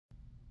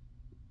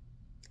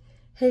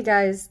Hey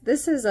guys,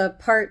 this is a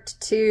part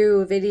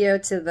 2 video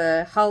to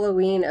the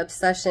Halloween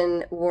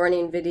obsession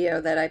warning video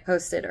that I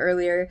posted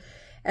earlier.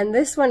 And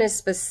this one is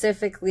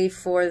specifically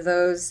for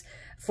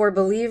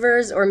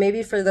believers, or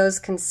maybe for those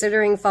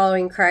considering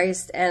following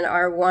Christ and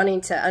are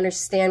wanting to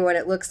understand what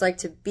it looks like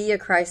to be a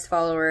Christ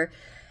follower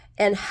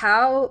and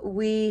how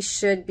we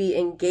should be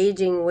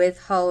engaging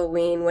with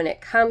Halloween when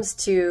it comes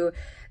to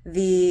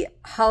the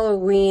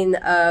Halloween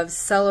of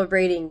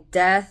celebrating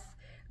death,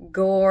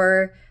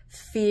 gore,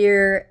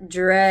 fear,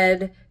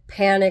 dread,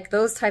 panic,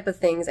 those type of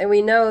things. And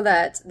we know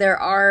that there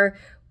are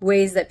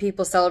ways that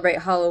people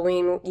celebrate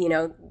Halloween, you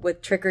know,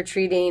 with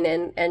trick-or-treating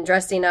and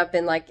dressing up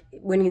in like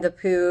Winnie the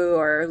Pooh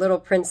or little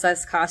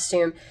princess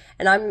costume.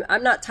 And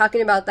I'm not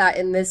talking about that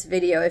in this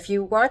video. If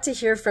you want to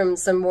hear from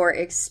some more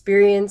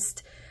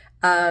experienced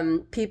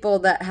people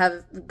that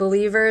have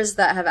believers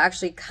that have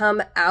actually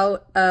come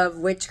out of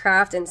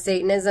witchcraft and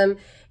Satanism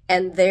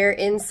and their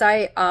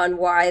insight on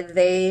why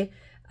they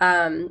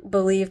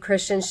believe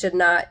Christians should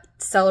not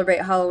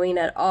celebrate Halloween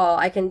at all,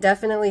 I can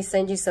definitely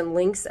send you some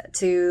links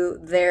to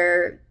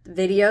their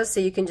videos so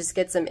you can just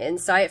get some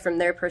insight from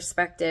their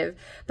perspective.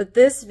 But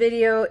this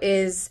video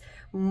is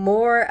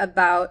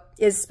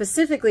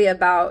specifically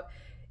about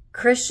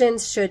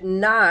Christians should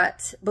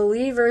not,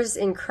 believers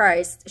in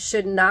Christ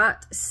should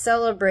not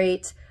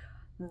celebrate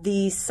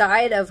the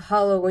side of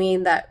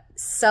Halloween that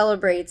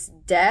celebrates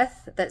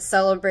death, that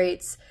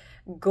celebrates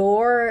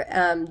gore,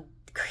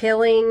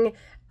 killing,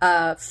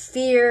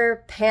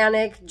 fear,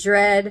 panic,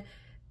 dread.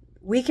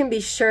 We can be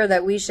sure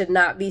that we should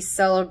not be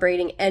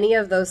celebrating any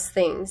of those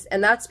things.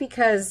 And that's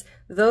because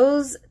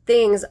those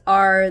things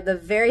are the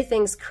very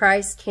things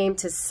Christ came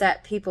to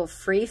set people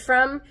free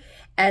from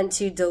and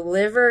to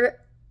deliver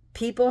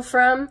people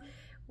from.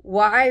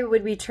 Why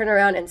would we turn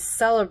around and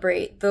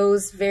celebrate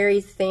those very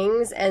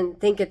things and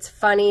think it's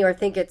funny or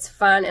think it's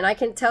fun? And I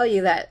can tell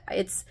you that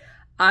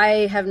I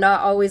have not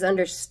always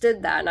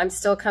understood that, and I'm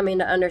still coming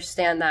to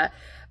understand that.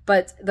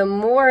 But the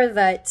more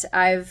that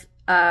I've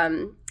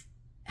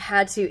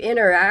had to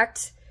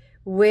interact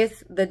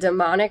with the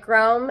demonic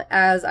realm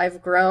as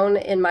I've grown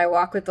in my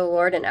walk with the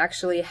Lord and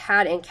actually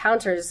had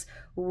encounters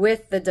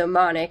with the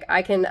demonic,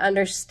 I can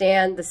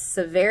understand the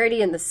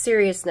severity and the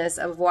seriousness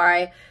of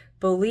why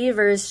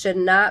believers should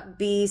not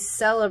be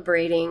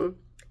celebrating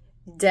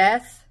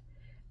death,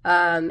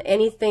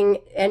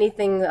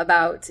 anything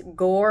about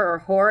gore or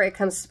horror.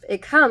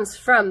 It comes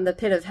from the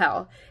pit of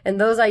hell, and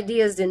those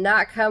ideas do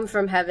not come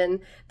from heaven.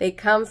 They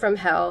come from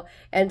hell.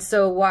 And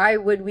so why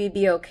would we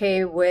be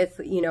okay with,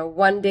 you know,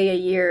 one day a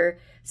year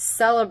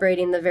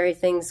celebrating the very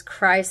things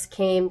Christ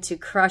came to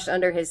crush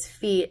under his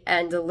feet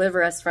and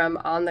deliver us from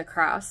on the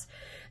cross?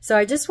 So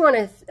I just want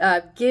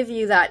to give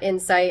you that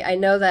insight. I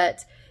know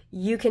that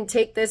you can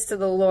take this to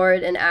the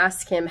Lord and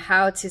ask him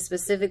how to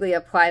specifically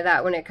apply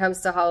that when it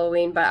comes to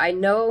Halloween. But I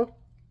know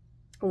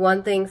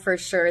one thing for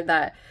sure,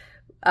 that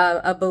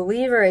a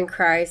believer in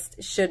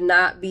Christ should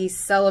not be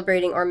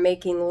celebrating or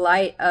making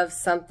light of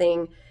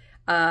something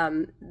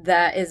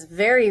that is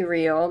very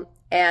real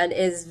and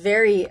is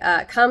very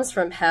comes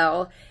from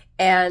hell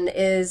and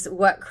is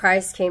what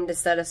Christ came to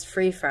set us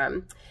free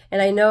from.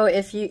 And I know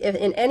if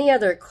in any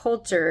other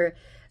culture,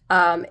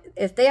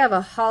 if they have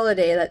a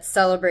holiday that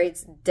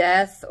celebrates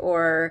death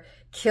or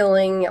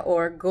killing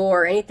or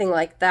gore or anything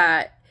like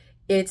that,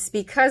 it's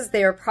because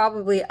they are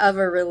probably of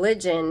a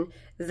religion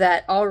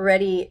that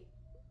already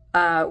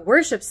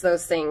worships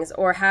those things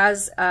or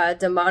has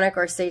demonic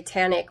or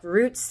satanic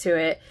roots to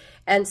it.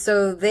 And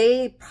so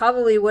they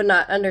probably would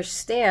not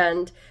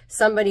understand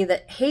somebody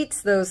that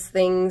hates those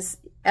things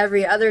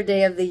every other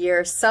day of the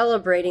year,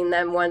 celebrating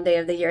them one day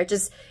of the year.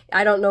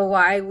 I don't know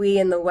why we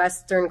in the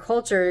Western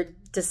culture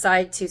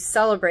decide to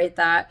celebrate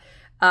that,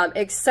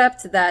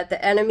 except that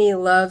the enemy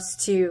loves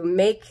to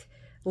make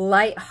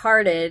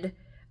lighthearted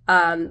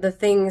the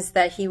things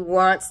that he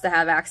wants to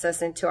have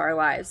access into our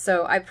lives.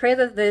 So I pray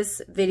that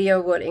this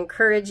video would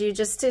encourage you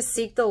just to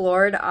seek the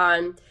Lord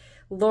on,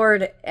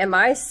 Lord, am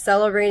I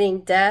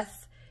celebrating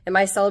death? Am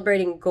I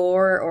celebrating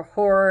gore or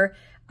horror?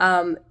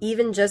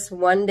 Even just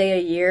one day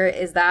a year,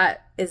 is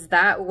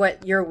that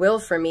what your will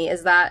for me?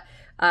 Is that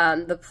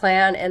the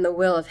plan and the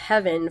will of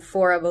heaven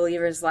for a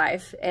believer's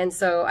life? And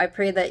so I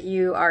pray that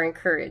you are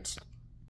encouraged.